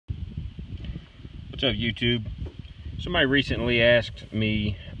What's up, YouTube? Somebody recently asked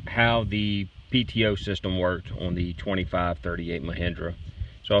me how the PTO system worked on the 2538 Mahindra.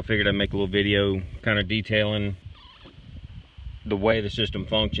 So I figured I'd make a little video kind of detailing the way the system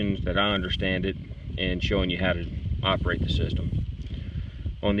functions that I understand it and showing you how to operate the system.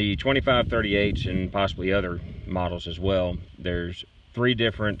 On the 2538s and possibly other models as well, there's 3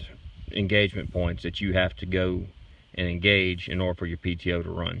 different engagement points that you have to go and engage in order for your PTO to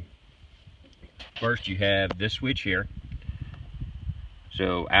run. First, you have this switch here.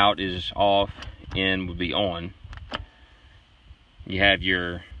 So out is off, in would be on. You have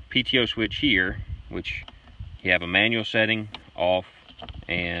your PTO switch here, which you have a manual setting, off,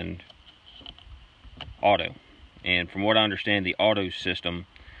 and auto. And from what I understand, the auto system,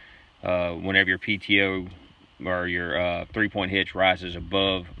 whenever your PTO or your 3-point hitch rises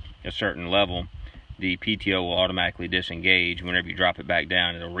above a certain level, the PTO will automatically disengage. Whenever you drop it back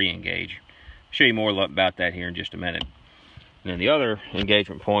down, it'll re-engage. I'll show you more about that here in just a minute. And then the other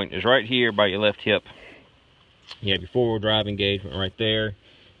engagement point is right here by your left hip. You have your 4-wheel drive engagement right there,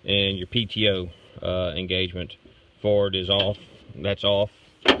 and your PTO engagement. Forward is off, that's off.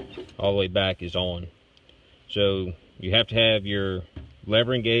 All the way back is on. So you have to have your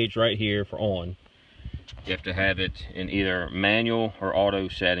lever engaged right here for on. You have to have it in either manual or auto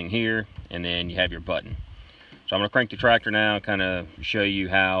setting here, and then you have your button. So I'm going to crank the tractor now and kind of show you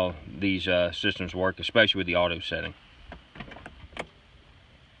how these systems work, especially with the auto setting.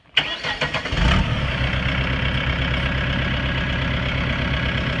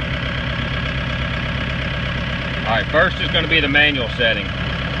 Alright, first is going to be the manual setting.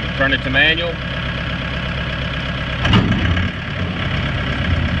 Turn it to manual.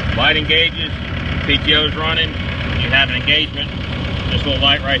 Light engages, PTO is running, you have an engagement. This little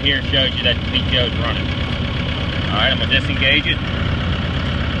light right here shows you that the PTO is running. Alright, I'm going to disengage it.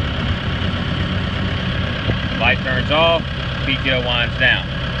 Light turns off, PTO winds down.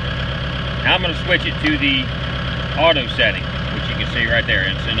 Now I'm going to switch it to the auto setting, which you can see right there,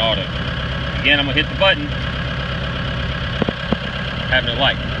 it's in auto. Again, I'm going to hit the button, having it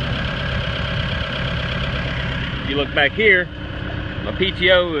light. If you look back here, my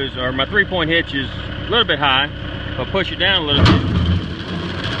PTO is, or my 3-point hitch is a little bit high. If I push it down a little bit,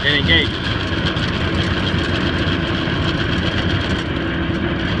 it engages.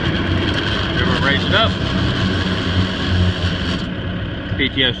 If I raise it up,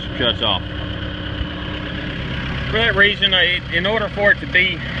 PTO shuts off. For that reason, in order for it to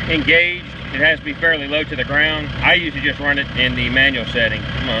be engaged, it has to be fairly low to the ground. I usually just run it in the manual setting.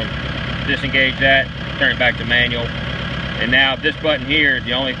 I'm going to disengage that, turn it back to manual. And now this button here is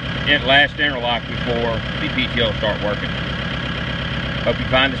the only last interlock before the PTO will start working. Hope you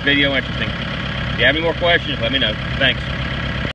find this video interesting. If you have any more questions, let me know. Thanks.